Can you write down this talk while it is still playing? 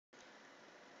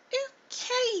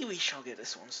we shall get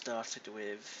this one started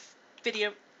with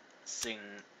video sync.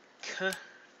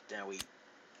 There we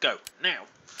go. Now,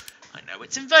 I know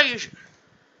it's invasion.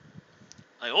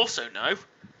 I also know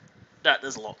that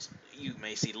there's lots, you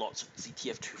may see lots of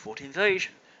TF2 fought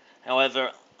invasion.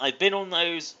 However, I've been on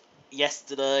those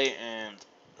yesterday and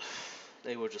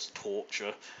they were just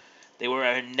torture. They were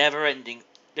a never-ending,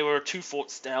 they were a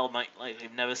two-fort stalemate like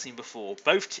I've never seen before.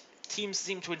 Both teams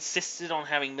seemed to insisted on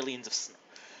having millions of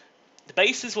the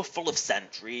bases were full of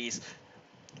sentries,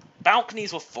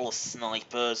 balconies were full of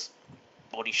snipers,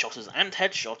 body shotters and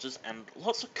headshotters, and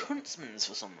lots of Cuntsmans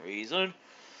for some reason.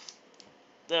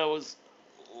 There was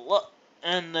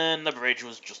and then the bridge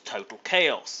was just total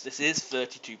chaos. This is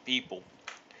 32 people.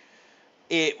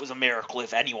 It was a miracle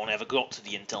if anyone ever got to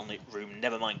the intel room,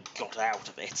 never mind got out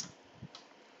of it.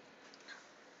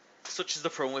 Such is the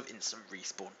problem with instant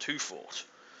respawn 2-fort.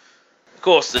 Of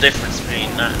course, the difference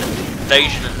between that and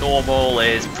invasion and normal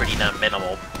is pretty damn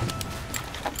minimal.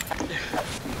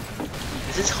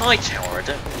 Is this high tower? I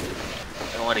don't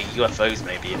know any UFOs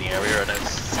may be in the area. I don't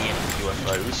see any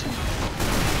UFOs.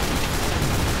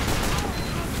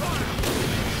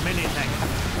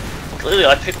 Clearly,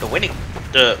 I picked the winning.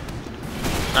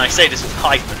 I say this with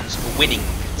hyphens, the winning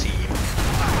team.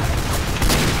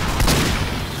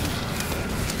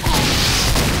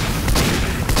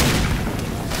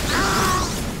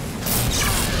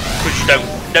 Because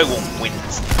no one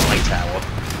wins high tower.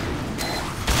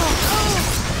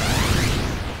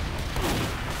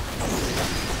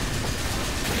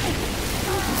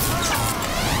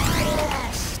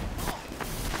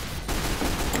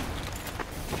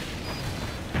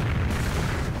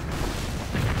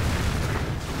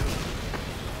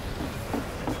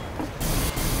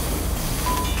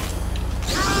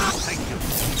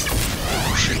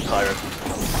 Pyro.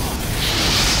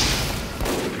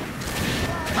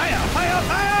 Fire!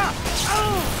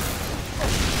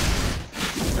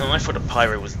 Oh, I thought the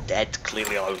pyro was dead.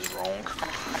 Clearly I was wrong.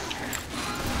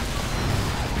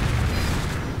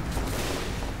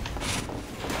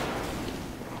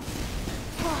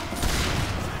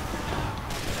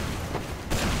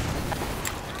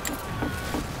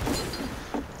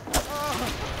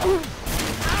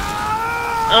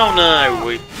 Oh no,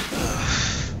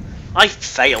 I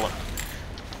fail.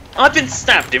 I've been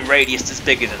stabbed in radius that's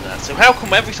bigger than that, so how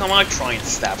come every time I try and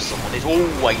stab someone it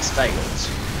always fails?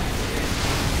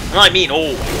 And I mean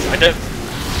always, I don't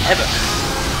ever.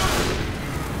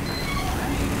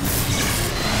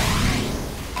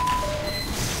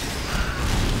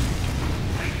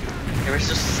 There is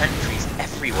just sentries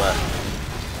everywhere.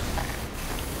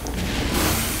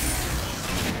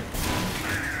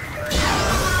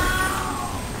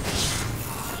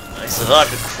 I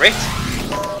survived a crit.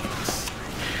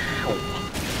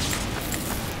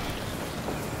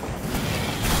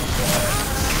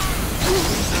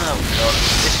 Oh god,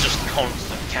 it's just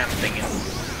constant camping and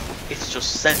it's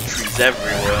just sentries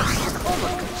everywhere.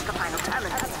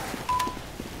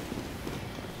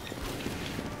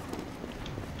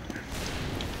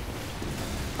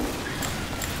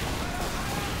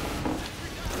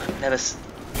 I've never seen.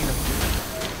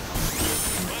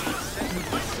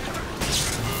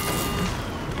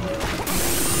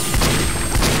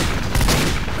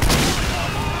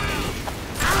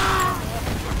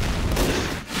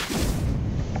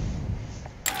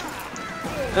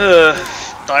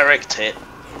 Direct hit.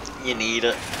 You need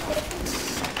it.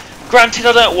 Granted,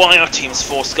 I don't know why our team's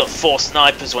got 4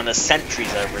 snipers when there's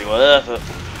sentries everywhere, but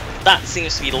that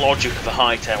seems to be the logic of a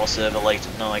high tower server late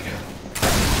at night.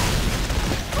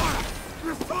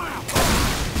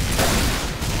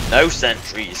 No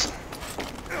sentries.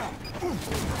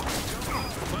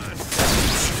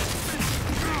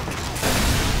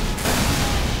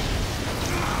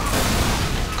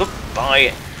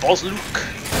 Goodbye, Bosluke.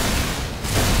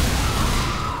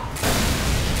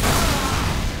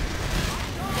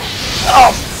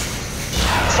 Oh!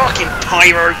 Fucking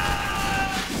pyro!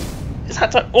 Is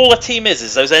that all the team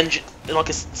is those like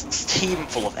a team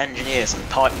full of engineers and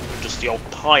just the old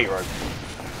pyro?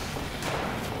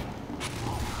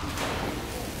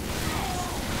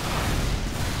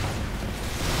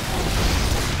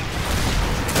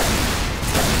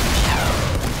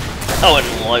 Oh,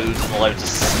 and loads of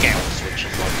scouts, which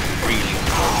is like really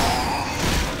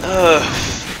important.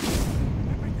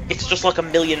 It's just like a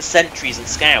million sentries and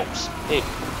scouts.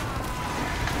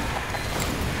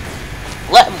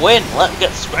 Let them win. Let them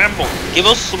get scrambled. Give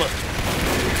us some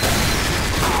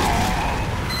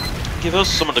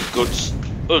of the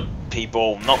good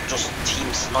people, not just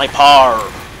Team Sniper.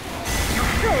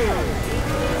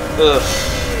 Ugh.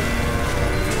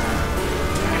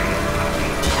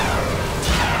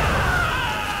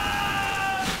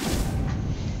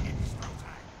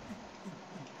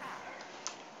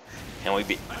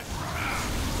 we be...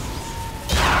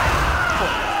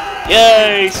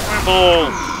 Yay!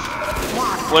 Scramble!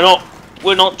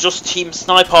 We're not just Team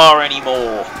Sniper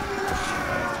anymore.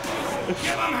 Give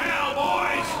 'em hell,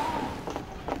 boys!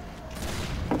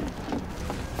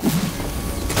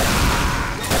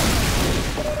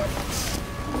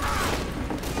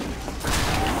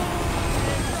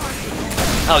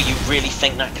 Oh, you really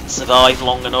think that can survive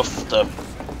long enough to...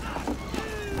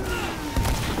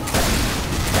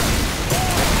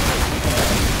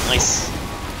 Nice.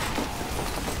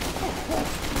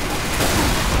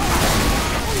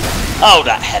 Oh,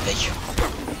 that heavy. I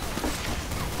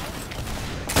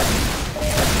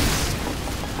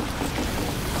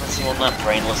haven't seen one that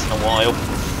brainless in a while.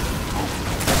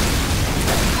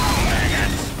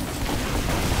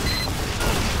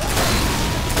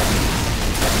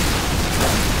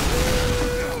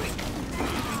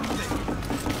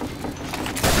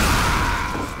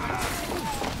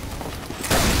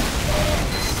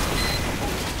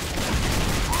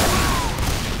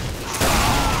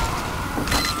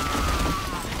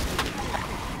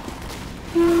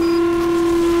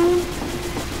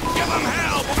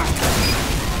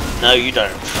 No, you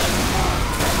don't.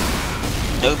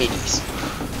 No minis.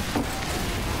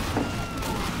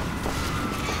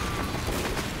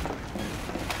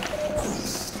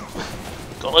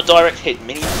 Got a direct hit.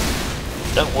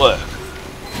 Minis don't work.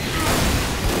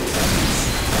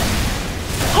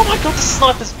 Oh my god, the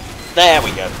sniper's... There we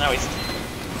go. Now he's...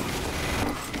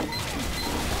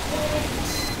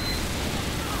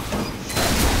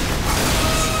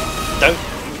 Don't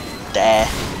dare.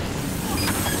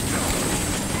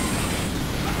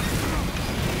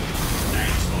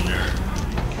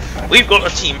 We've got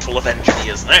a team full of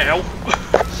engineers now,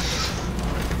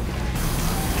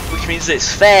 which means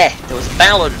it's fair. There was a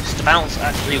balance. The balance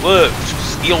actually worked.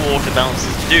 Steel water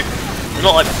balances do. They're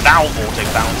not like valve auto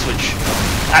balance, which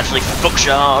actually fucks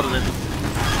you harder than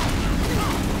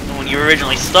when you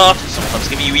originally started. Sometimes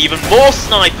give you even more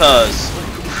snipers.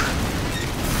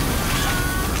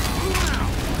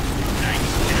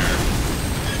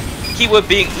 Keyword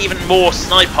being even more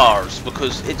snipers,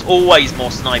 because it's always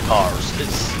more snipers.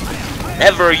 It's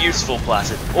never a useful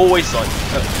class. It's always like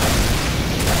a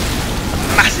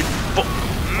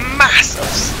massive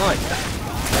sniper.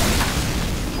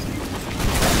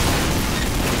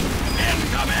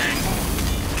 Incoming!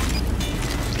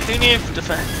 Who knew to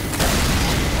defend?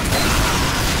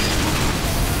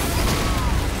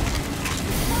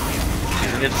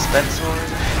 Is it a dispenser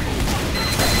already?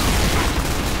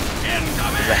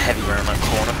 There's a heavy around that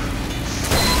corner.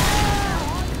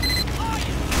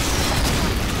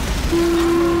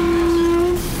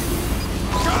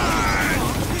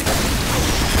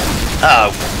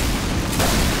 Oh.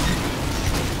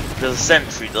 There's a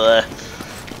sentry there.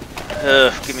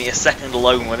 Give me a second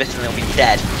alone with it and it'll be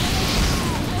dead.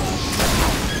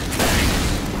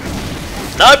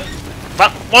 Nope!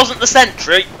 That wasn't the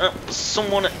sentry. That was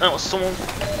someone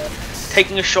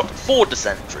taking a shot for the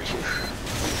sentry.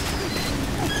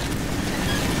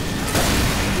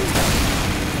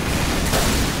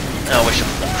 Oh, I wish I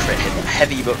could crit hit that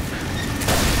heavy, but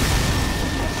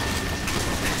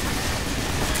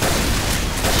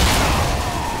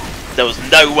there was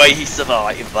no way he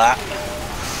survived that.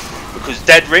 Because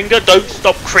Dead Ringer don't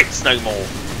stop crits no more.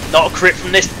 Not a crit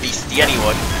from this beastie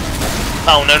anyway.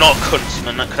 Oh no, not a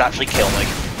Cuntsman, that could actually kill me.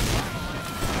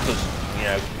 Because, you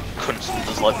know, Cuntsman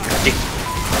does like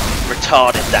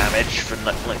retarded damage from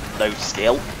like no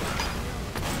skill.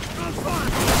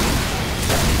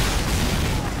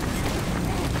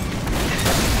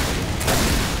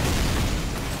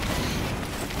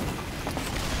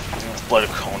 Blood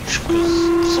of conch, because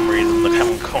for some reason the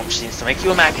common conch seems to make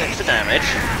you a magnet for damage.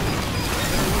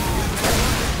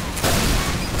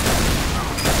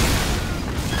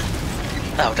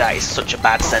 Oh, that is such a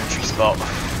bad sentry spot.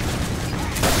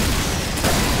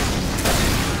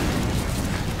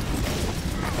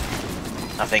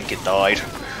 I think it died.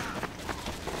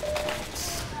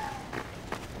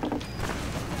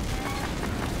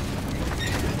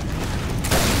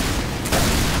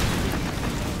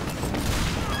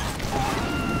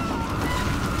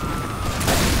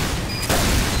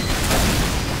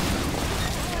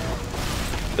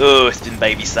 Oh, it's been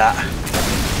babysat.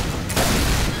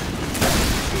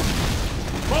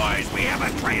 Boys, we have a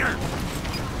traitor!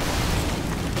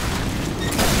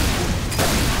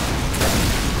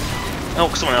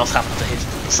 Oh, someone else happened to hit it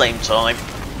at the same time.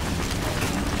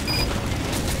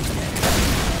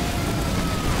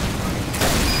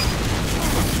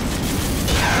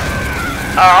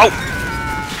 Ow!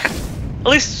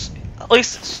 At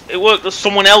least it worked that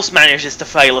someone else manages to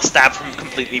fail a stab from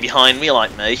completely behind me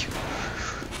like me.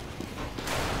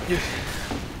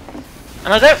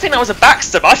 And I don't think that was a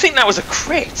backstab, I think that was a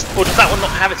crit! Or does that one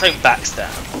not have its own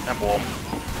backstab? Number one.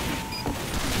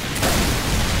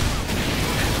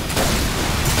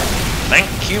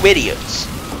 Thank you, idiots!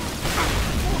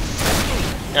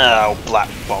 Oh, black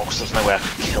box, there's no way I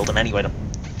could kill them anyway. The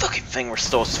fucking thing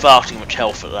restores far too much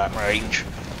health at that range.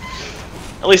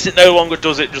 At least it no longer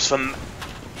does it just for...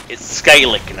 It's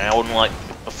scaling now, unlike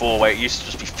before where it used to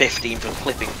just be 15 for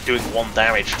clipping, doing 1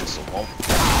 damage to someone.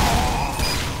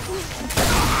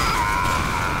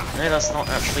 No, that's not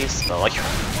actually a spell.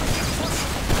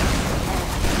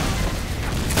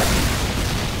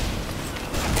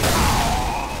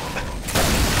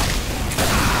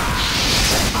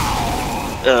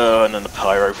 And then the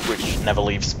pyro, which never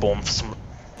leaves spawn for some...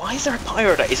 Why is there a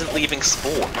pyro that isn't leaving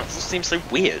spawn? That just seems so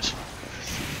weird.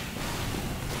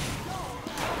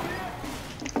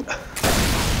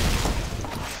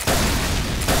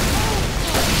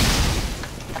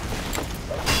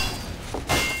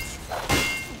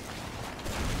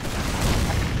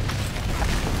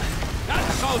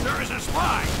 That soldier is a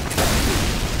spy!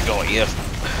 Got you.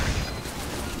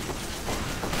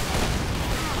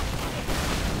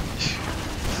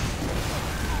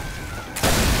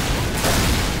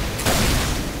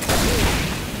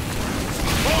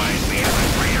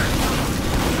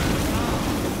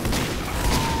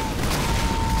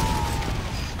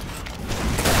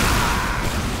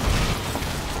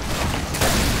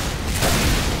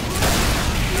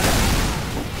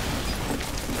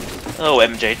 Oh,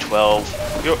 MJ12.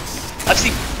 I've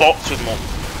seen bots with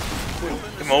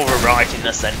more variety in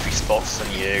their sentry spots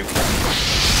than you.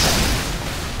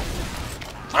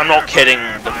 I'm not kidding,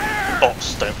 the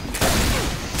bots don't.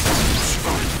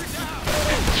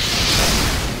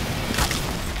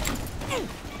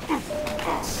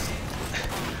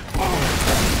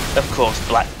 Of course,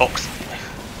 black box.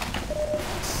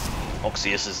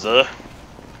 Oxyus is there.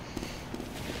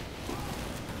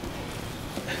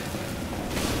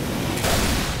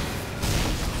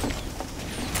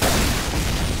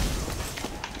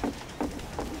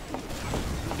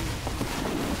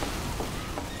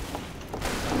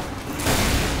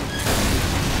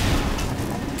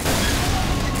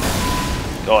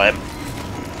 Got him.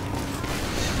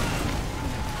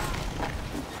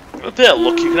 With a bit of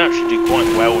luck, you can actually do quite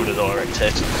well with a direct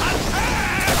hit.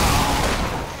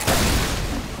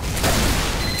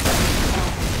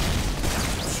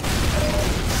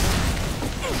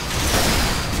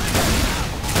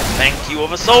 Thank you,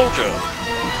 other soldier.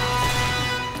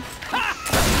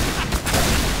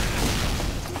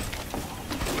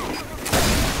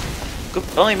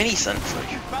 Goodbye,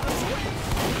 minisentry.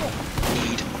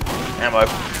 Need ammo.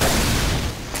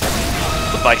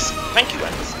 Goodbye. Thank you,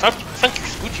 Anders. Thank you,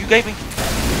 what you gave me.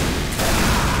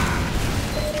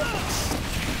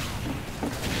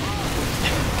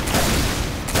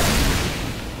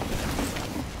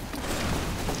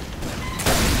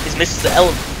 Is Mr.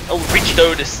 El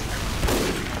Rigidodus.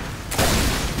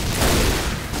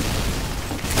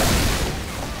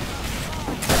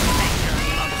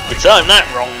 You timed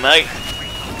that wrong, mate.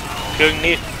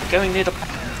 Going near the...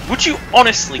 Would you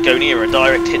honestly go near a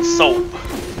direct hit soul?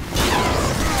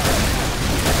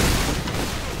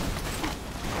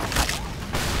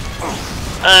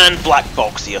 And Black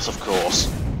Boxius, of course.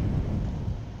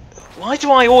 Why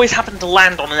do I always happen to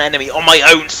land on an enemy on my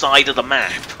own side of the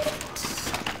map?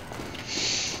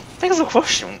 There's a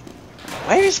question.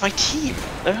 Where is my team?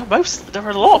 There are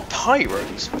a lot of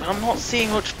pyros, but I'm not seeing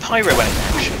much pyro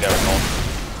action going on.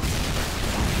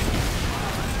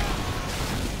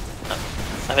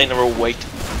 I think they're all waiting.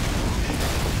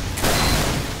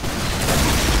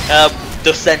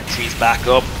 The sentries back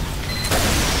up.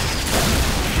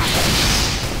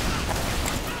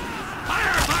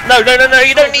 No, you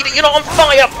don't need it, you're not on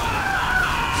fire!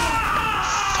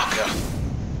 Fucker.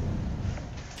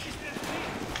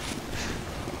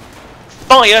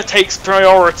 Fire takes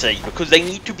priority, because they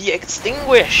need to be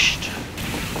extinguished.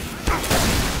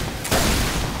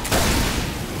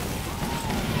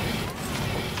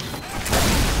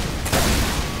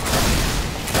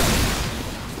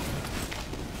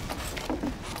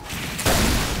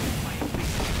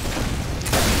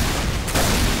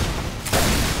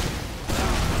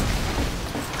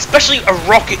 Especially a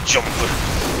rocket jumper.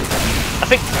 I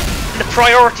think in the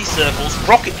priority circles,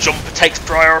 rocket jumper takes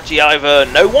priority over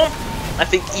no one. I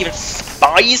think even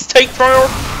spies take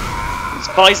priority.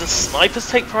 Spies and snipers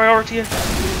take priority.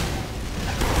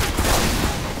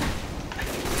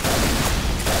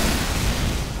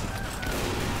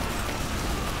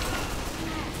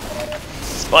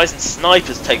 Spies and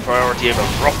snipers take priority over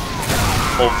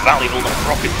more valuable than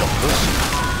rocket jumpers.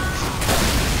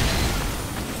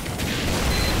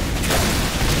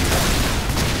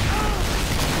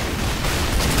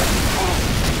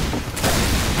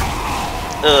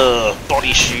 Ugh,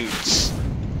 body shoots.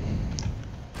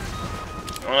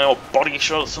 Well, body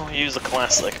shots, I'll use the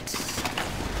classic.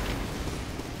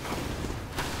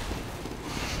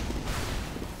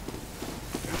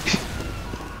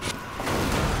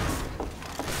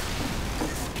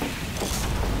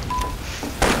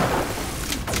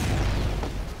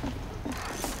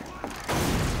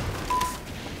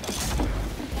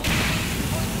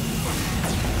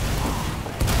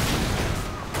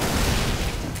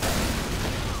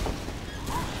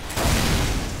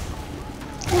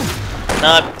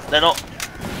 No, they're not.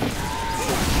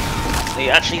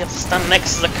 You actually have to stand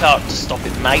next to the cart to stop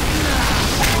it, mate.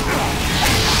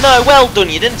 No, well done,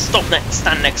 you didn't stand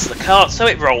next to the cart, so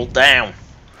it rolled down.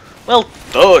 Well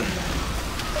done.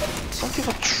 Some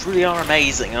people truly are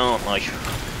amazing, aren't they?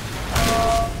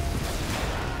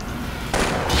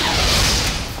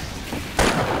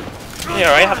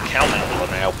 Yeah, I have a cow handler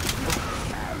now.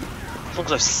 As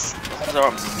long as there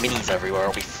aren't minis everywhere,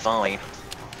 I'll be fine.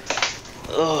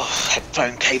 Ugh,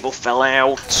 headphone cable fell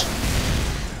out.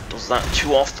 Does that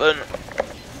too often.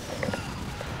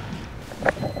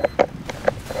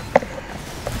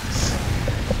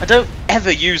 I don't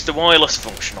ever use the wireless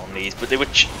function on these, but they were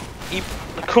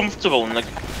comfortable and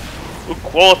good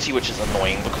quality, which is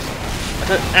annoying because I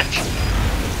don't actually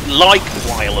like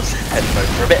wireless headphones.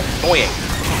 They're a bit annoying.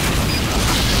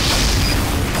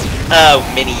 Oh,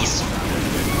 minis.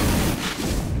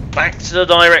 Back to the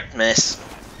direct miss.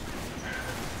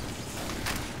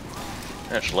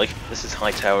 Actually, this is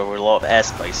high tower with a lot of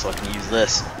airspace, so I can use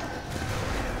this.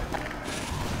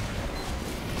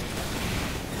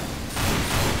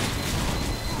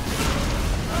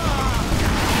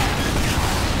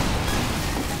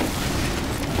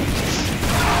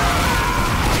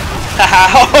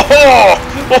 Haha!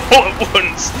 All at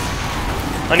once!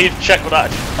 I need to check what that.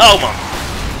 Oh my!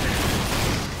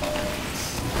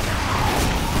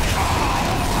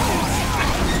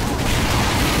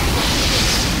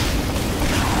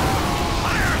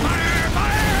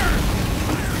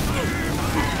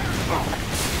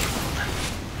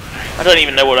 I don't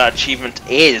even know what that achievement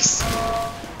is.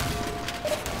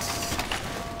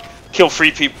 Kill 3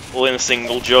 people in a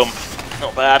single jump.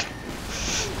 Not bad.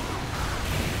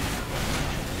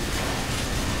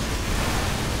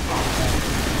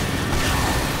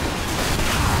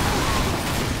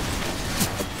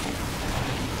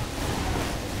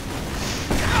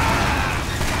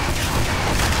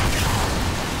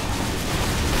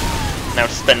 Now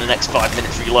to spend the next 5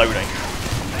 minutes reloading.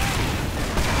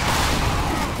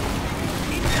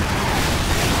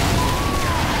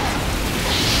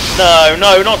 No,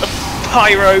 no, not the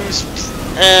Pyros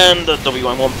and the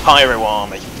W1 Pyro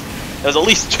army. There's at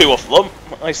least 2 of them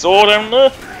I saw down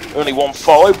there. Only 1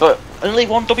 followed, but only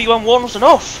 1 W1 was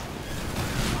enough.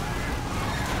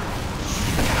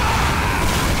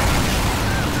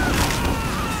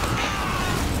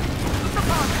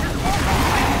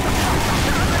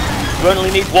 You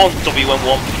only need 1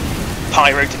 W1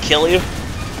 Pyro to kill you.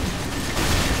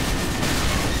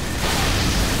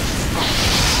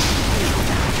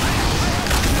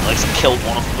 At least I killed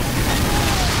one of them.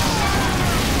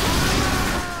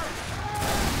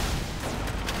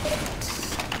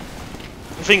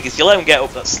 The thing is, you let them get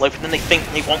up that slope and then they think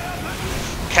they want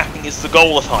capping is the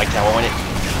goal of high tower when it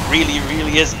really,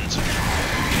 really isn't.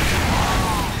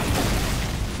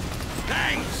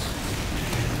 Thanks.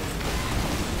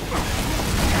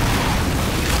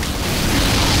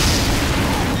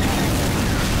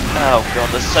 Oh god,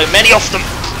 there's so many of them!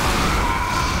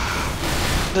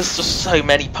 There's just so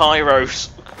many pyros.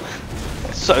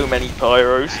 So many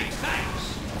pyros. Hey,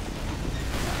 thanks.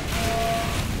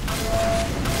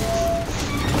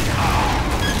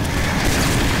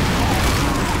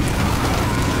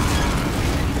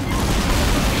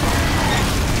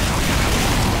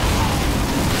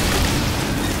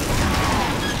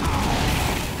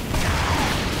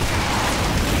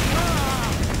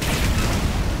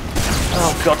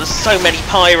 Oh god, there's so many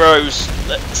pyros.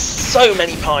 There's so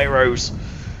many pyros.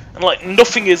 And like,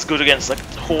 nothing is good against like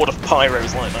a horde of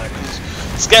pyros like that. Because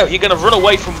Scout, you're going to run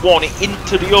away from one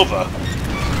into the other.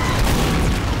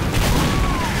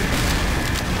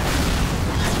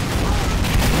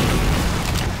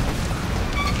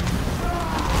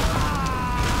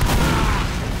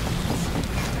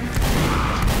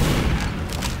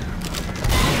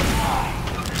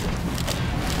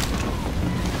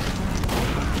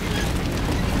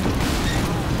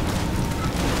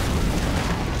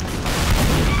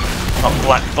 Oh,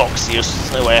 black box here, so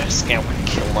there's no way a Scout can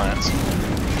kill that.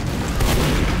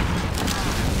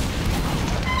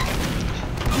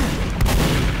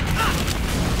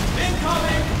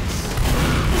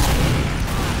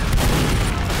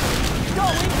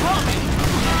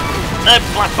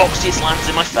 Black box just lands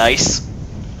in my face,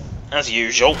 as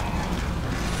usual.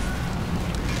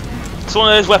 It's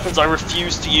one of those weapons I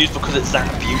refuse to use because it's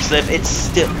that abusive. It's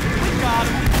still.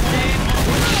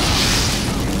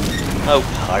 Oh,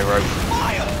 Pyro.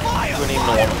 You wouldn't even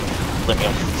want to let me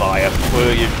on fire,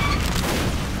 were you?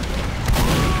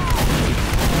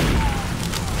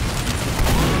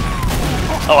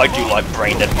 Oh, I do like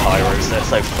brain dead Pyros, they're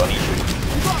so funny.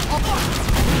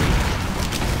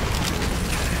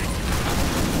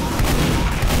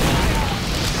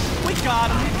 We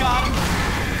got him, we got him.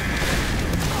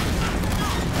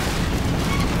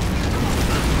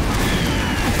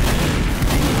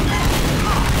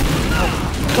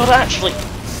 God, actually,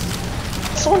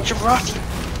 someone Girardi.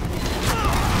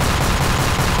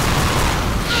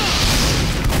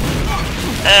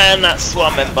 And that's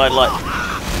what I meant by, like,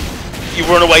 you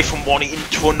run away from one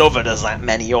into another, there's that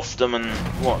many of them, and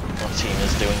what my team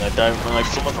is doing, I don't know.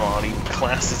 Some of them aren't even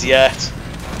classes yet.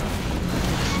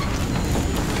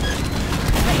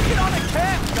 Hey, get on a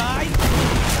cap, guys!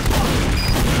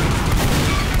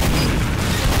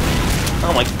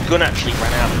 Oh, my gun actually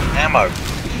ran out of ammo.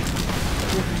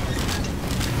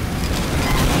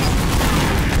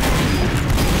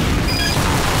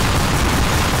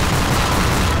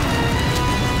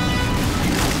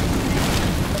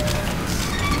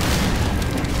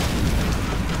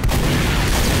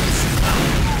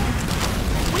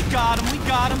 We got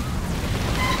him.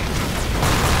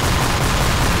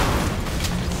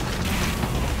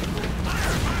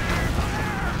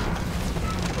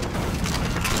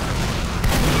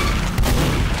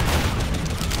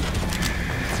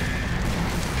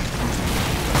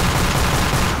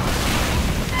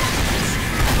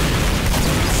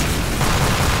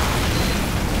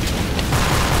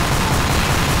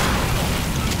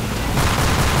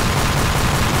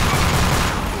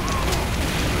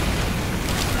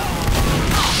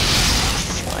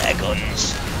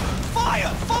 Guns. Fire!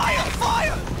 Fire!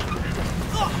 Fire!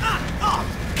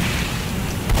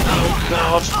 Oh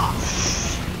god.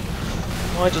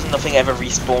 Why does nothing ever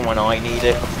respawn when I need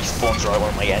it? It respawns right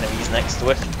when my enemy's next to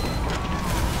it.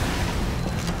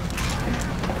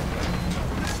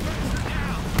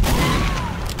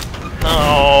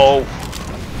 No.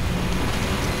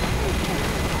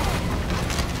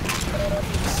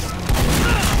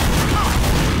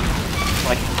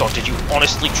 My god, did you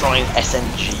honestly try and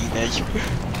SMG me?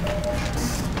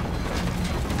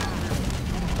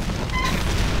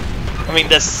 I mean,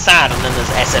 there's sad and then there's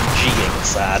SMGing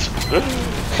sad.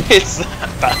 It's that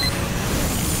bad.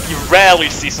 You rarely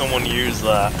see someone use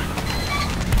that.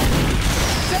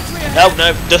 Oh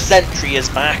no, the sentry is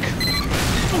back.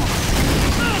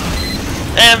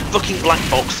 And fucking Black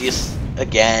Boxius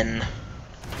again.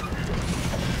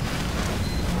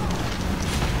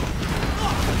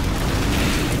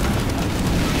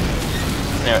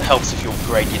 You know, it helps if you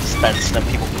upgrade your dispenser, then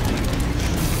people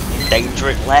endanger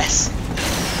it less.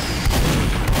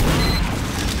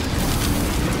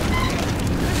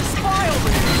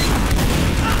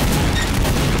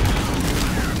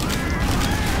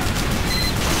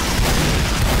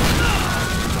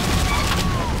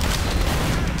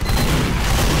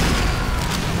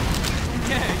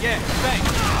 Yeah,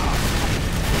 thanks.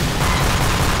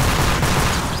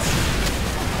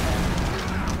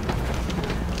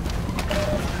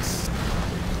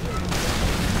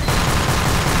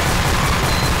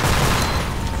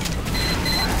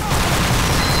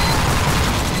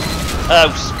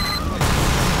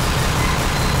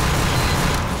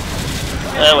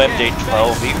 Oh,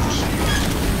 MD12 views.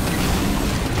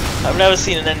 I've never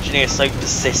seen an engineer so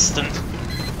persistent.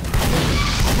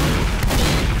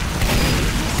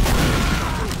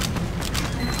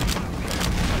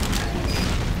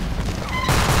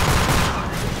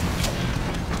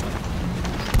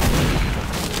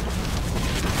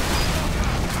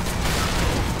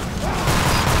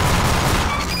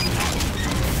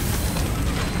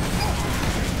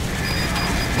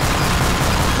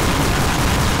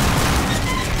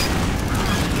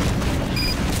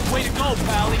 Way to go,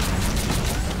 Pally.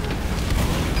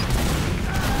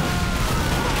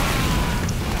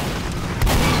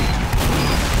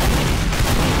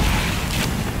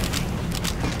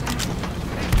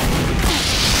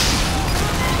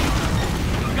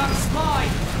 Got a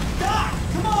slide. Doc,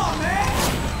 come on, man.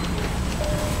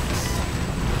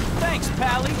 Thanks,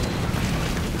 Pally.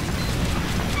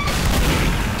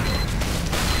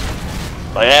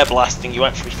 By air blasting, you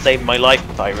actually saved my life,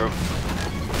 Pyro.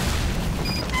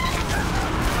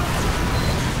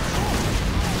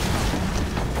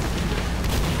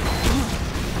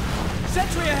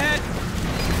 Sentry ahead!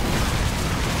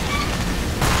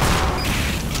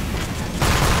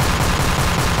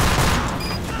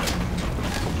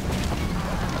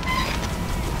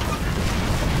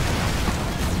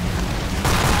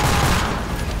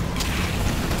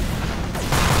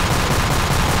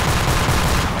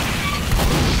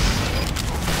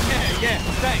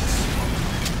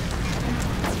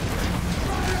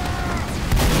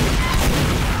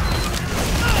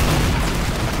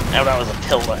 Now that was a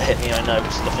pill that hit me, I know,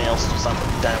 because nothing else does that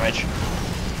much damage.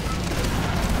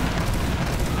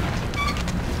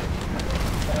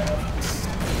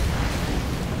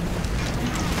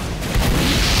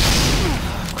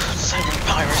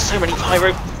 So many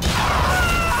pyro.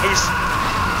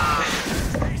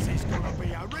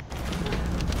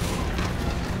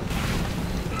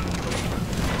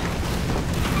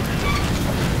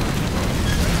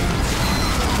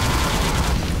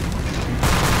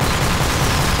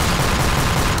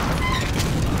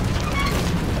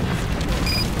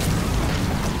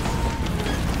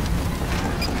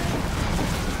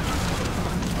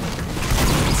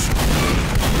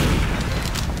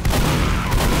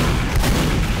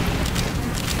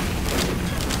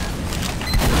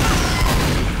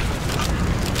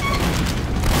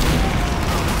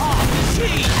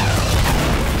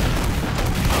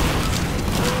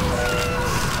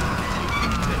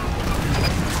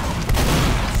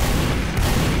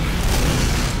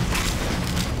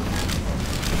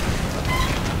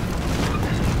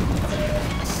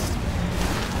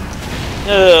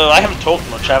 I haven't talked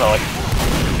much, have I?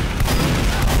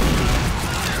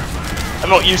 I'm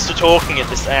not used to talking at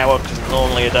this hour, because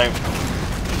normally I don't.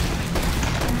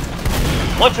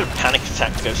 I might put a panic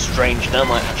attack to go strange, and I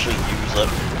might actually use it.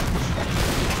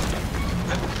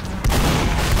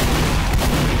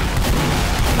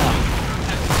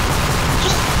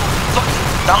 Just fucking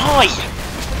die!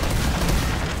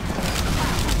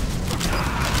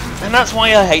 And that's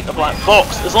why I hate the black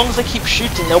box. As long as they keep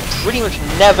shooting, they'll pretty much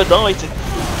never die to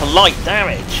light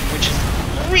damage, which is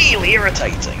really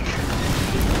irritating.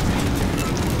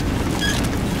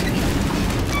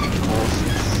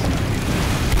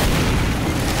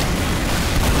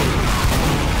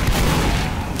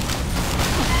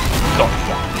 God,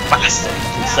 you bastard!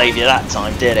 Didn't save you that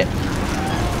time, did it?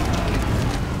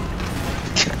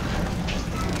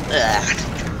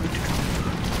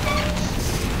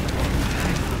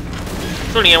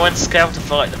 Funny, I went scout to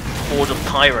fight the horde of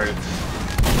pyro.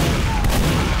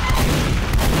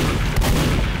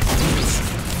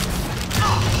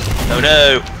 Oh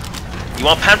no! You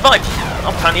want pan pipe?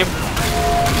 I'll pan you.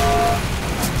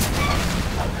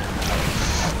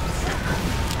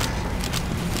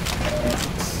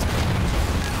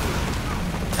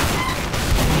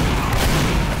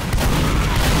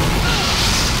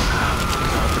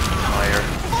 Fire!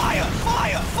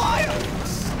 Fire! Fire!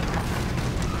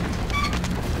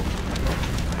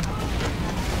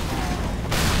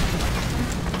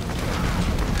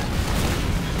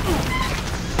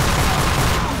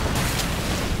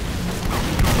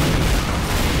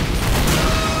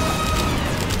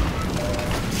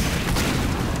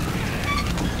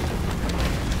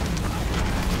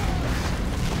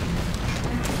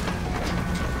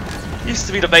 Used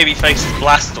to be the babyface's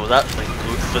blaster was actually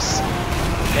good for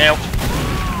scout,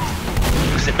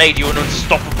 because it made you an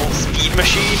unstoppable speed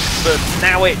machine, but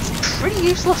now it's pretty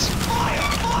useless.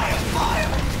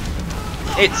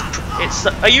 It's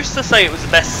I used to say it was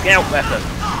the best scout weapon,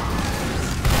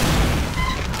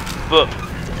 but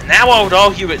now I would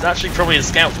argue it's actually probably the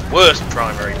scout's worst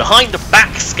primary, behind the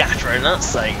backscatter, and that's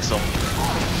saying something.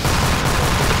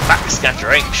 The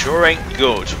backscatter ain't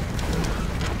good.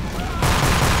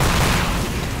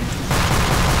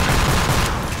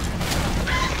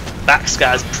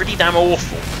 Backscatter is pretty damn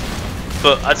awful,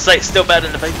 but I'd say it's still better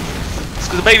than the baby. It's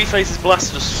because the babyface's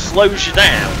blaster just slows you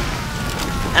down,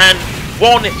 and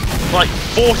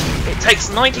it takes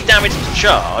 90 damage to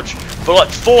charge, but like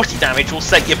 40 damage will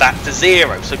set you back to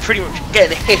 0. So pretty much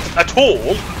getting hit at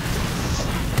all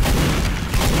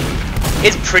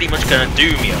is pretty much going to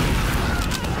doom you.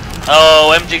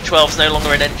 Oh, MG12's no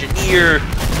longer an engineer.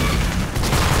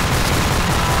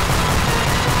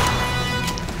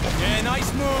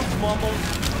 Nice move, Mumble.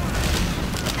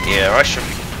 Yeah, I should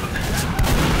be.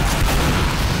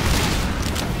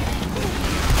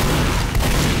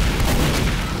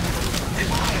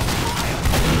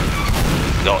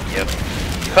 Got you.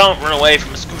 You can't run away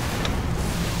from a scooter.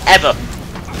 Ever.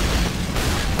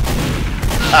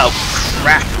 Oh,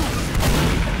 crap.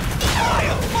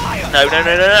 No.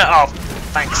 Oh,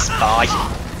 thanks, Spy.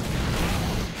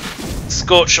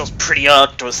 Scorch shot's pretty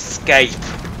hard to escape.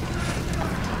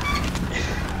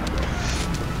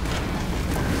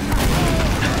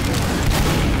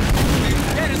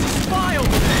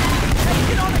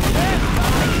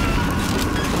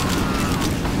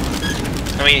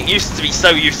 I mean, it used to be so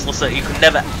useless that you could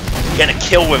never get a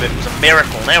kill with it. It was a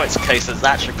miracle. Now it's a case that it's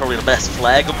actually probably the best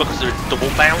flare gun because of its double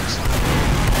bounce.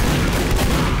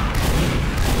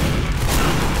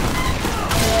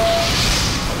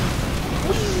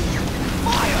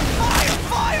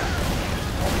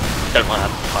 Don't like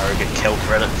having pyro get kill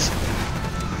credits.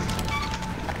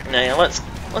 Now let's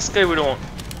go with all.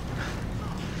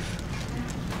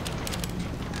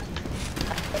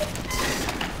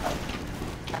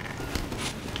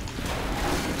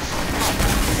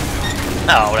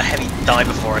 Oh, the heavy died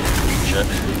before I could reach it.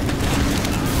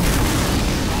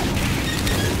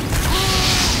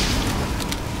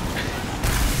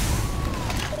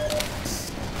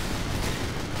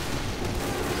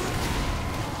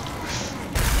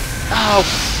 Oh!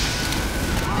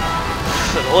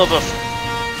 For the love of...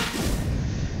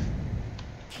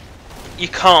 You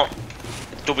can't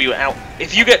W out.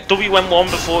 If you get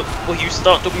WM1 before you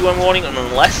start WM1ing, and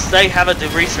unless they have a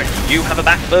degreaser and you have a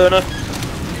back burner,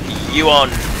 you are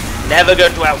never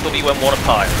going to out WM1 a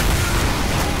pirate.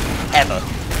 Ever.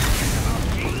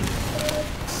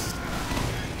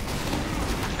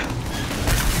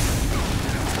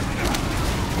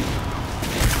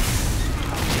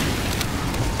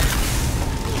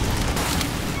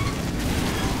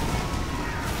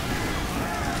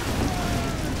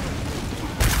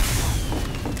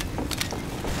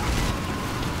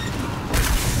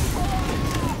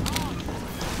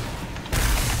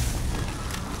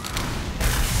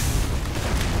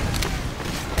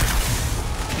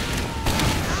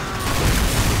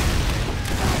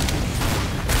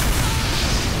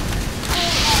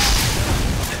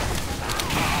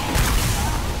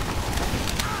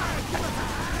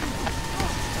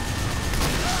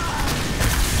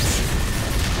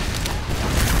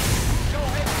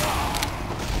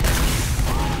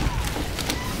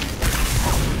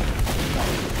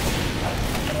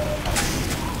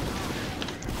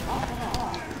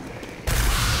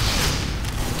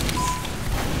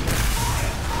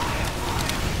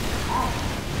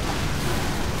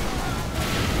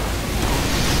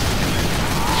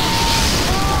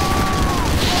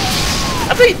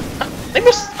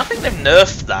 I think they've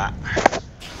nerfed that.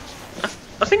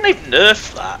 I think they've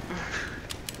nerfed that.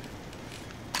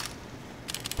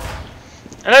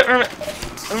 I don't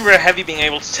remember a heavy being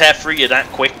able to tear through you that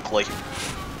quickly.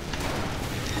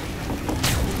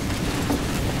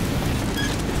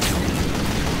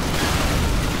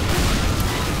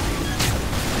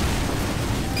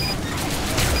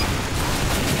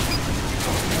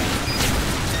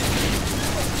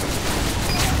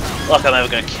 Like I'm never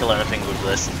going to kill anything with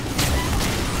this.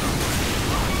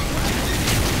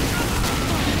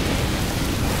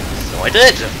 So I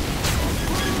did!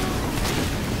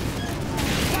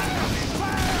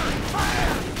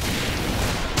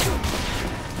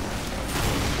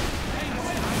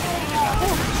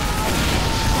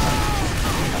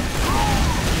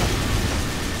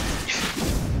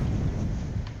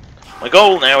 My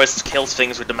goal now is to kill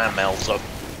things with the man melter.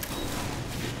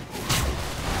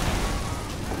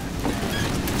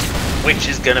 Which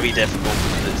is gonna be difficult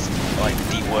because it's like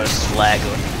the worst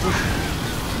flagger.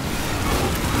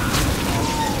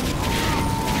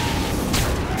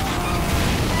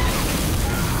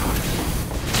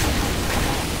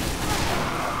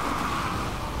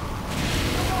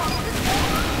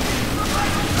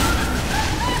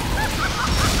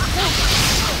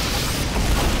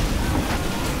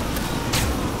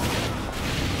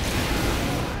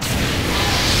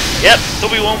 Yep,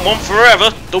 W1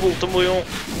 forever. Double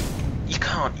W1. You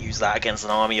can't use that against an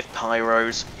army of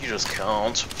pyros. You just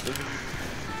can't.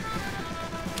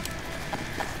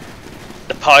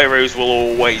 The pyros will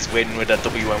always win with a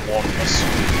WM1-ness.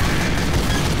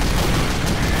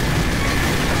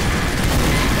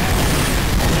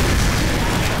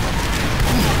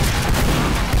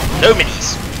 No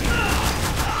minis!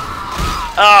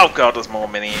 Oh god, there's more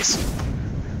minis.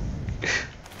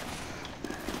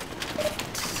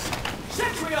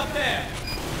 Sentry up there!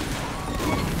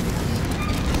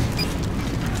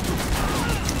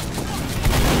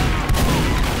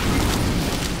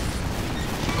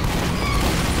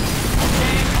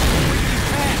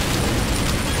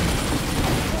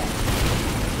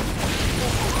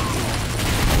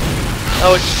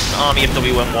 Oh, it's just an army of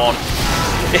WM1.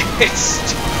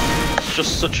 It's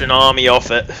just such an army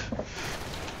of it.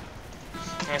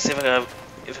 Let's see if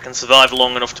I can survive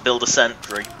long enough to build a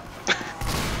sentry.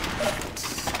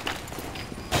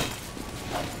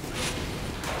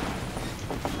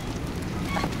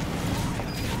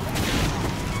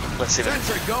 Let's see if I can.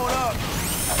 Sentry going up.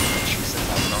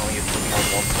 An army of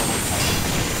WM1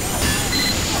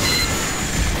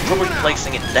 probably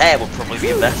placing it there would probably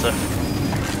be better.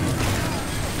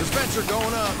 Dispenser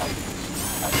going up.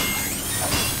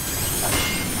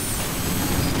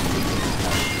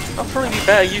 That'll probably be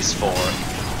better use for it.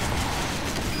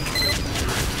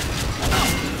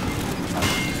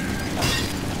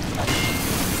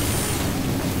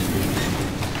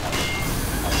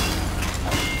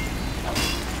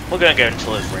 We're going to go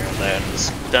until this round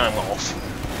ends. Then I'm off.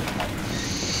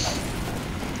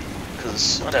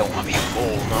 Because I don't want to be up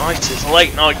all night. It's a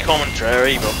late night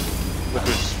commentary, but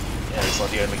because it's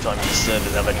like the only time these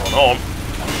servers have anyone on.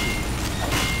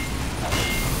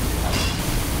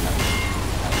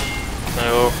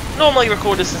 So, normally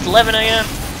record this at 11 AM.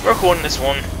 We're recording this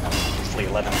one, hopefully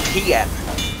 11 PM.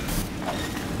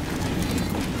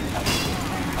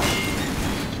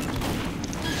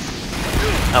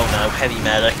 Oh no, heavy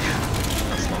medic.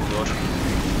 That's not good.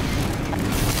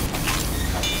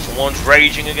 Someone's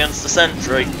raging against the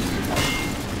sentry.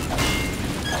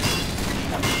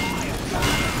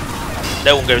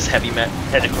 No one goes heavy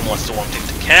medic unless they're wanting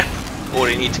to cap, or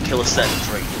they need to kill a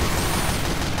sentry.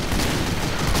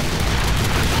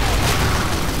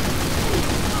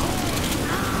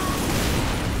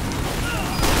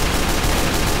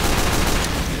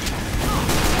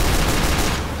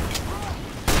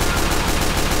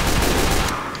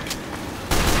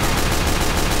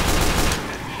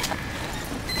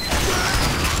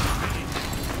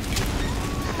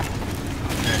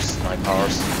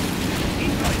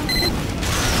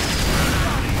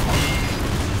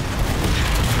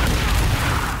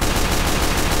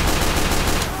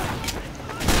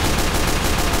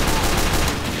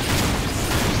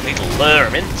 Need to lure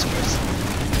him into it.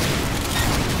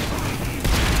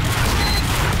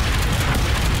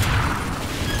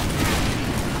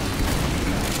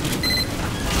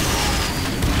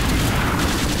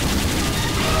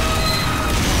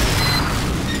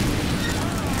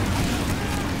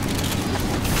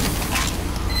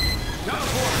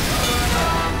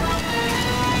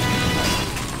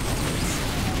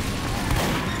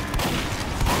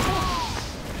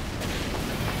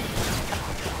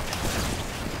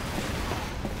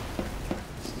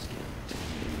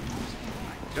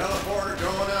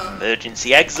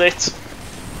 Emergency exit.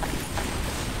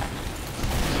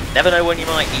 Never know when you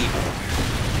might need one.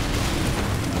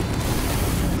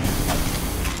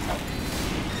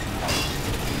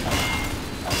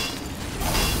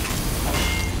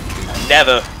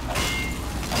 Never.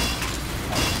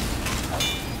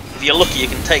 If you're lucky, you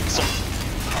can take some.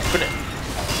 Put it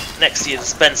next to your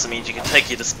dispenser means you can take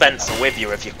your dispenser with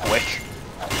you if you're quick.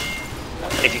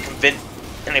 And if you're convinced,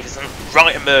 and if it's a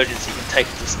right emergency, you can take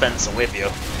the dispenser with you.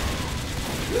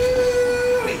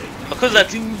 Because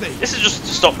this is just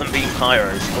to stop them being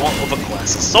pyros. They want other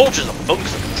classes. Soldiers are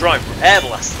thugs that can try and air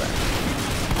blast them.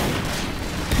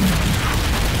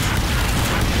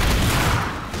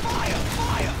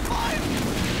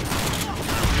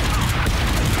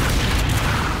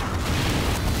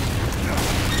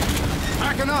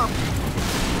 Backing up.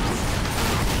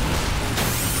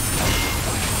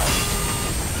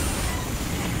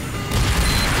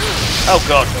 Oh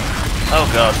god.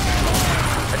 Oh god.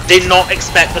 I did not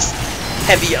expect this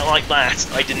heavy like that.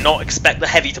 I did not expect the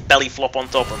heavy to belly flop on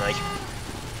top of me.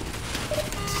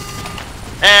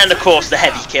 And of course the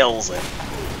heavy kills it.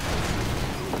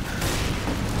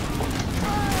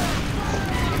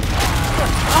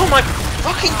 Oh my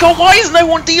fucking god, why is no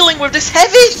one dealing with this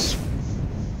heavy?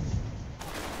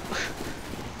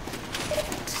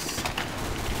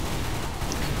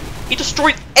 He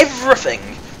destroyed everything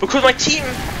because my team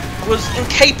was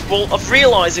incapable of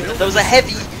realising that there was a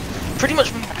heavy pretty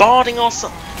much bombarding us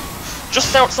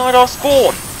just outside our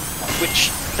spawn.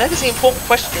 Which begs the important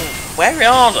question, where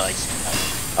are they?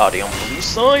 Are they on blue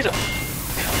side?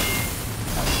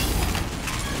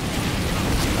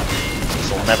 This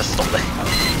will never stop the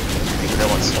people don't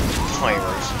want to stop the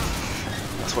pyros.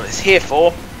 That's what it's here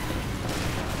for.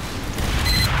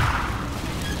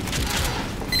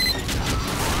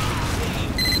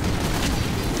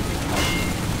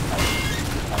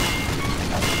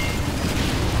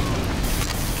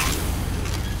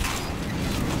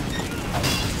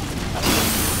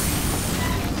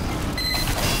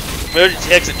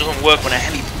 Emergency exit doesn't work when a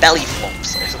heavy belly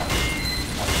flops.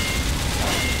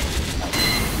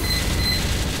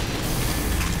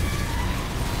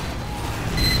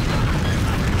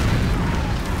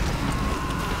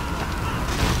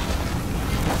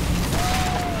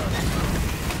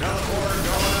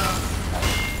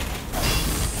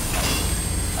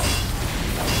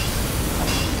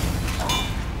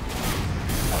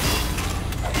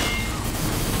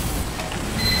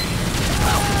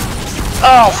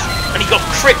 Oh! And he got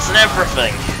crits and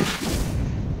everything.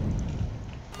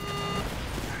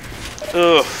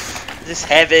 Ugh, this is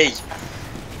heavy.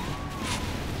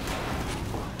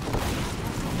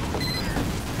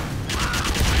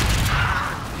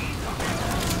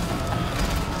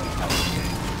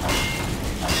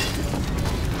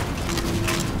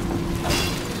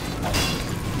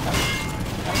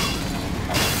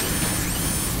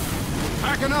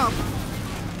 backing up.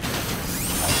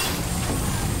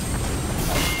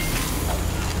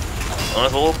 Might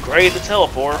as well upgrade the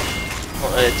teleporter.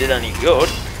 Not that it did any good.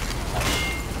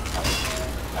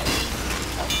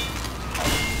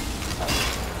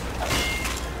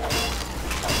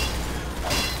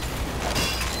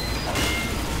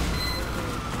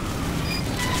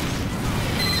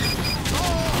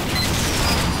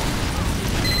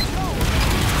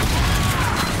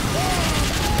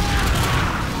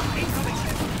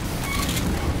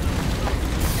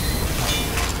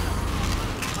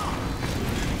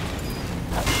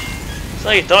 So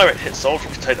your direct hit soldier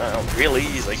can take that out real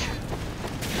easy.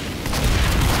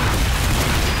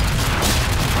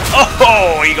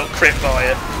 Oh, he got crit by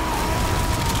it.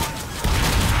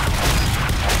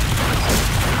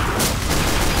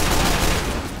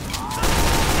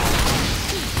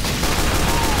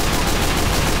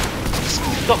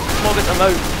 You've got more at the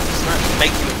moment, doesn't actually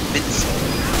make you invincible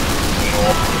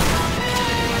anymore.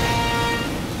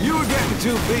 You're getting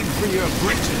too big for your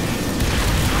britches.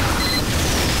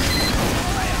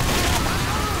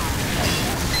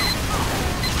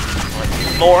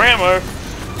 More ammo.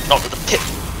 Not with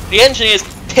the engineer's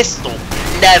pistol.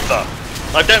 Never.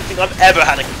 I don't think I've ever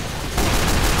had a.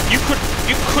 You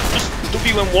could just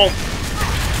WM1.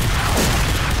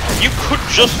 You could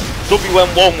just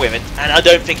WM1 with it, and I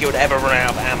don't think it would ever run out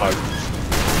of ammo.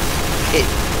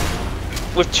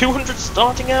 With 200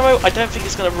 starting ammo, I don't think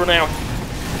it's going to run out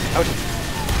at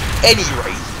any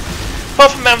rate.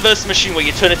 Apart from Man vs Machine, where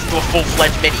you turn it into a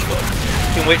full-fledged minigun,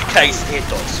 in which case it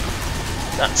does.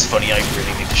 That's funny, I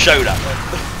really need to show that one.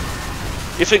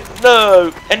 You think,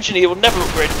 no, engineer will never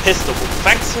upgrade a pistol, but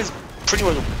thanks to his pretty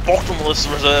much bottomless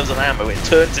reserves of ammo, it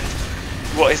turns into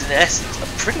what is in essence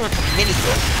pretty much a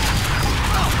minigun.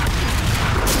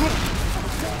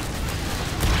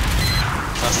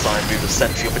 Last time I moved a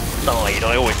sentry up and died,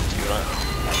 I always do that.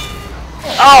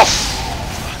 Oh!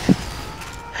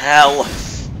 Fuck. Hell.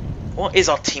 What is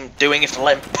our team doing if they're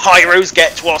letting pyros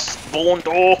get to our spawn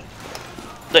door?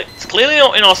 Look, it's clearly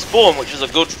not in our spawn, which is a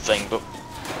good thing, but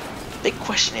the big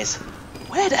question is,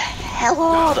 where the hell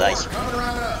are they?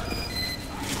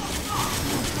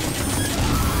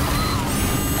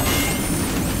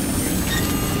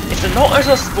 If they're not at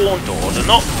our spawn door, they're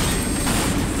not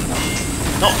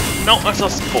at our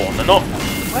spawn, they're not.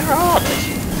 Where are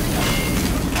they?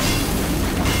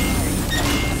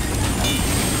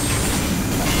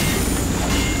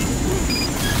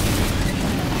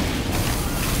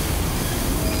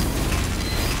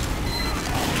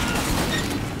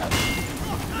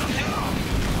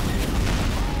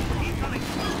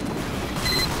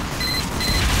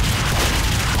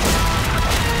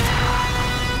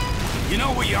 You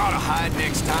know where you ought to hide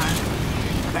next time?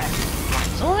 Back.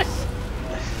 What?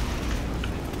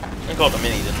 I got the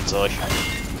mini, didn't I?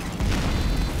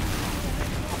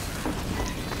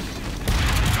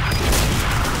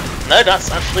 No,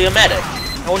 that's actually a medic.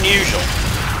 How unusual.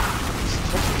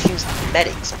 Some teams have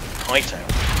medics on Hightown.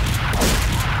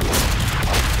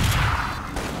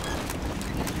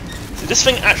 So this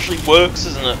thing actually works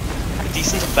as a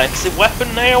decent offensive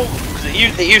weapon now? Because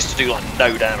it used to do like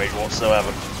no damage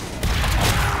whatsoever.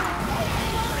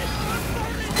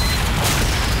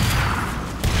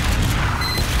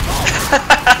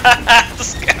 The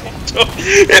scout,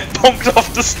 it bonked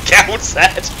off the scout's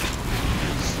head.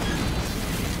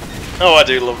 Oh, I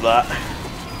do love that.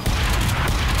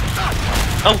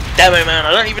 Oh, demo man,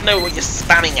 I don't even know what you're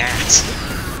spamming at.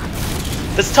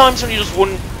 There's times when you just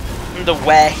wonder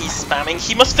where he's spamming.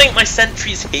 He must think my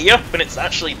sentry's here when it's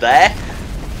actually there.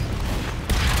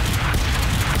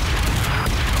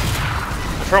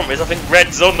 The problem is, I think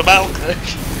red's on the balcony.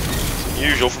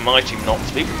 Usual for my team not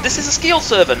to be, but this is a skill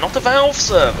server, not a Valve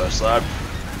server, so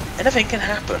anything can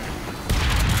happen.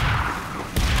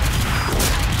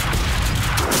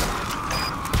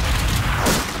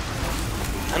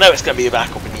 I know it's going to be a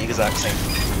backup in the exact same.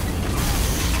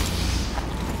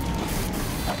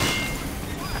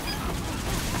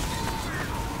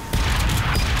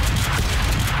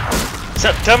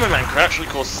 Except Dummy Man can actually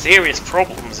cause serious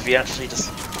problems if he actually just.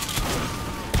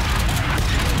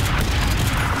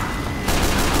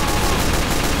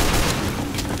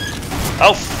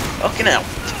 Oh, fucking hell.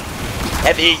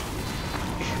 Heavy.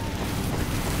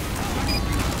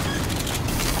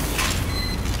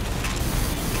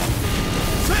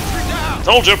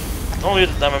 Told you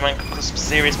the Demo Man could cause some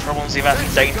serious problems if he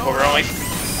actually deigned to arrive.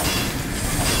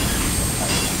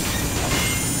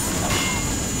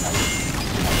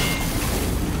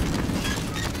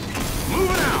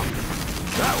 Moving out.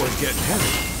 That was getting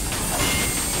heavy.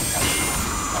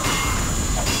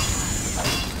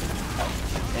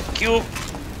 Thank you.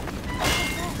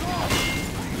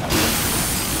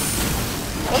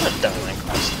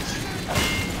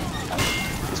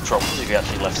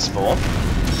 left spawn.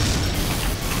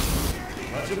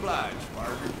 Much obliged,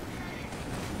 Parker.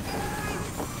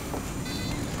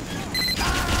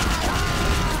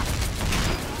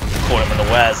 Caught him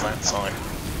unawares that time.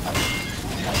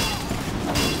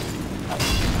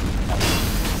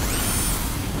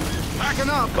 Backing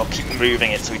up. Got to keep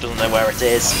moving it so he doesn't know where it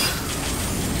is.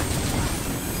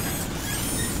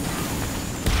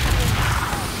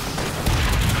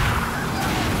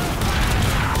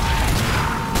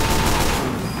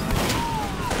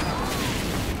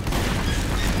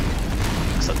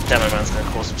 So Demo Man's going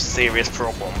to cause some serious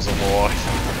problems or what?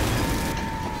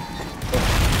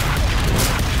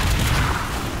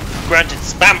 Granted,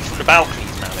 spam from the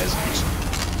balconies man isn't.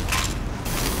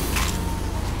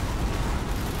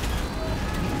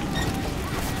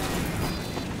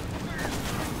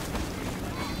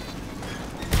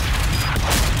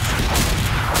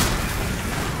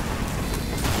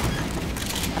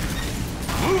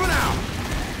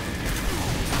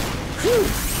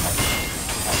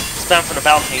 Spam from the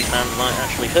balconies man might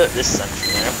actually hurt this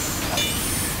sentry now.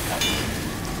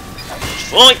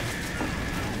 Fight!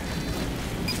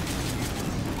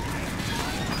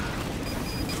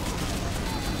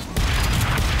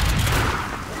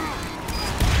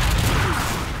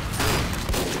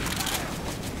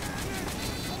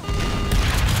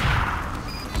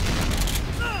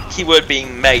 Keyword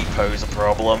being may pose a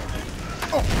problem.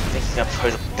 I think he's going to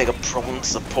pose a bigger problem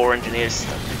to the poor engineers.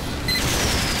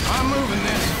 I'm moving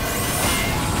this.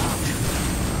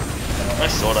 I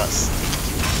saw that.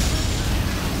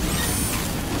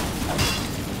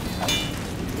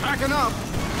 Backing up.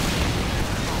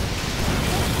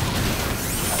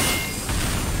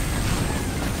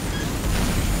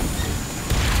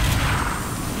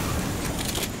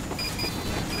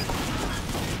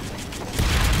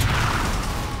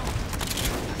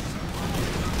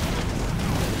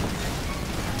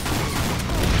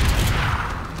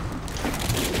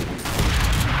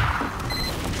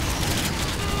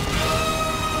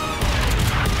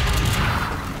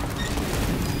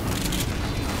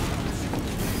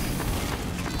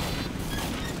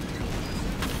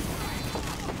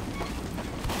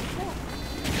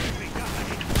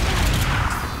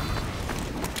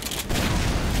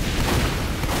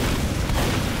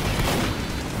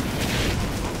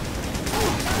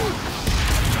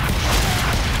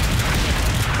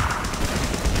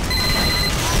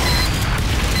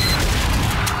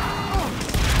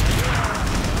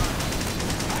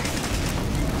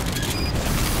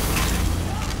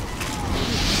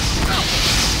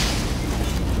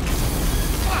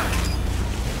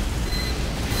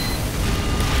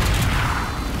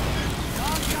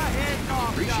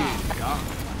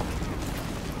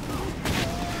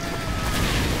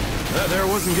 There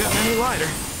wasn't getting any lighter.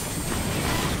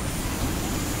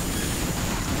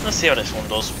 Let's see how this one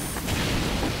does.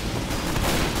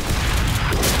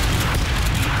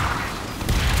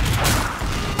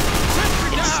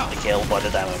 Instantly killed by the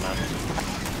Demo Man.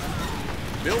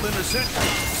 Building a sentry.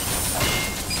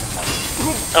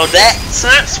 Oh, so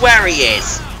that's where he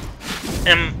is.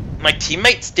 My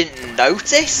teammates didn't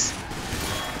notice.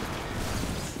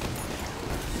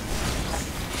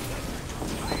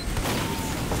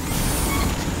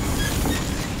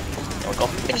 Oh, I got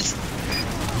minis.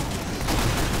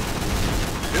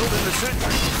 Building the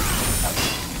sentry.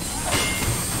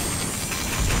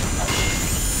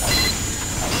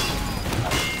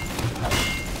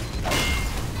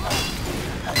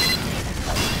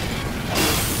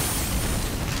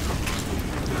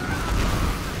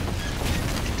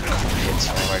 Hits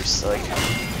on the roadside.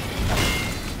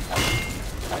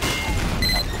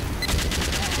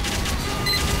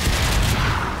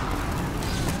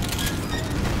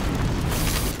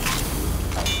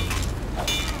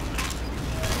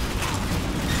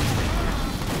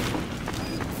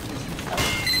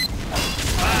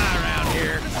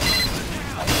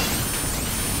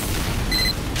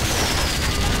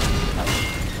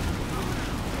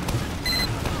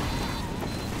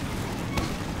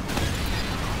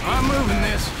 I'm moving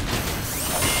this.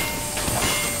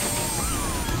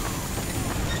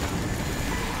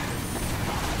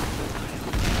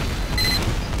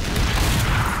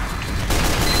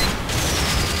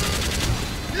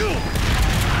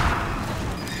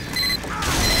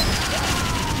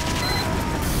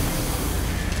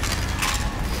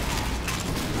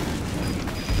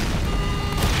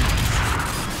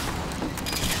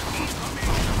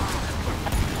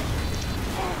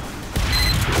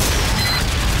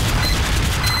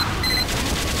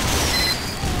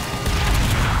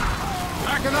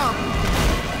 Backing up.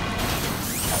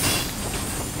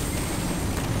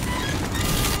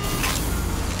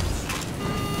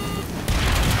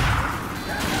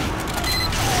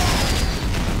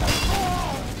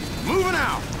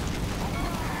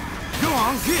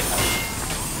 I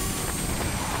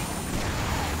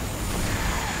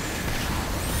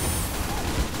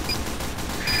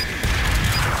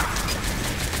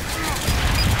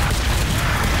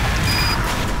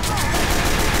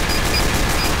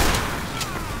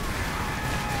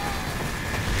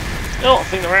don't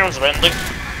think the rounds are ending.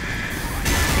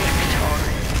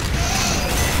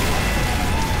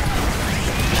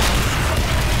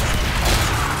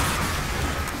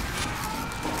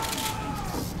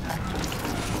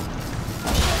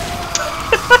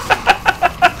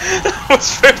 That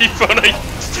was very funny.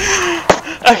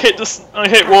 I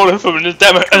hit one of them, and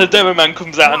a demo man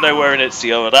comes out of nowhere and hits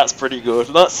the other. That's pretty good.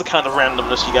 That's the kind of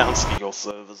randomness you get on Sneagol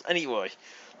servers. Anyway,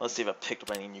 let's see if I picked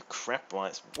up any new crap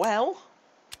rights. Well,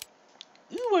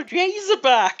 ooh, a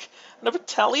Razorback and a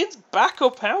battalion's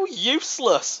backup. How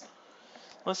useless!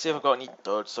 Let's see if I've got any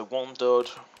duds. So one dud,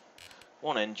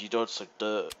 one NG dud, so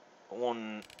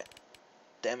one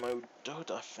demo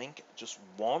dud. I think just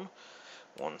one.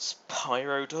 One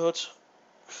Spyro dud.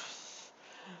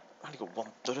 I only got one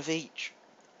dud of each.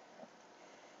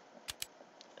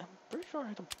 I'm pretty sure I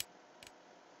had a...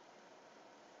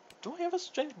 Do I have a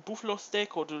strange buffalo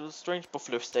steak, or does a strange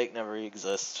buffalo steak never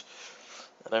exist?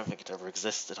 I don't think it ever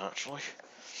existed, actually.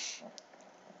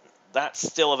 That's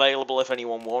still available if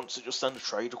anyone wants it. Just send a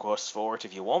trade request for it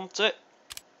if you want it.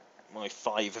 My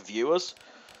 5 viewers.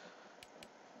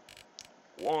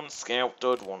 One scout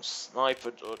dud, one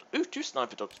sniper dud. Ooh, 2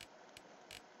 sniper duds.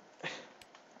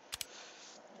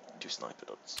 2 sniper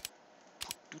duds.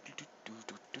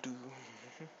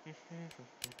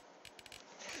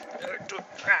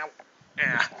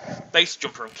 Yeah. Base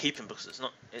jumper I'm keeping because it's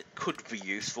not. It could be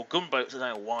useful. Gunboats, I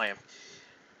don't know why.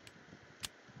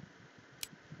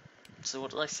 So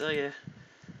what did I say?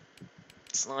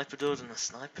 Sniper dud and a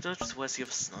sniper dud. So where's the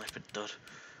other sniper dud?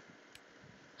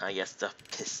 Ah yes, the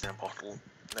piston bottle.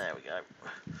 There we go.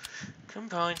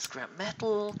 Combine scrap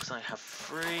metal because I have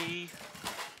 3.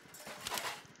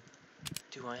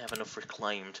 Do I have enough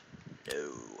reclaimed?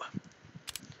 No.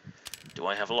 Do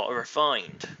I have a lot of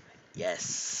refined?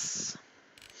 Yes.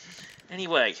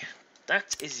 Anyway,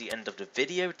 that is the end of the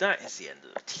video. That is the end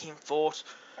of the team fort.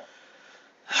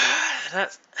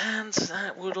 And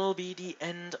that would all be the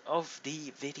end of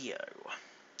the video.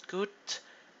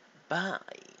 Goodbye.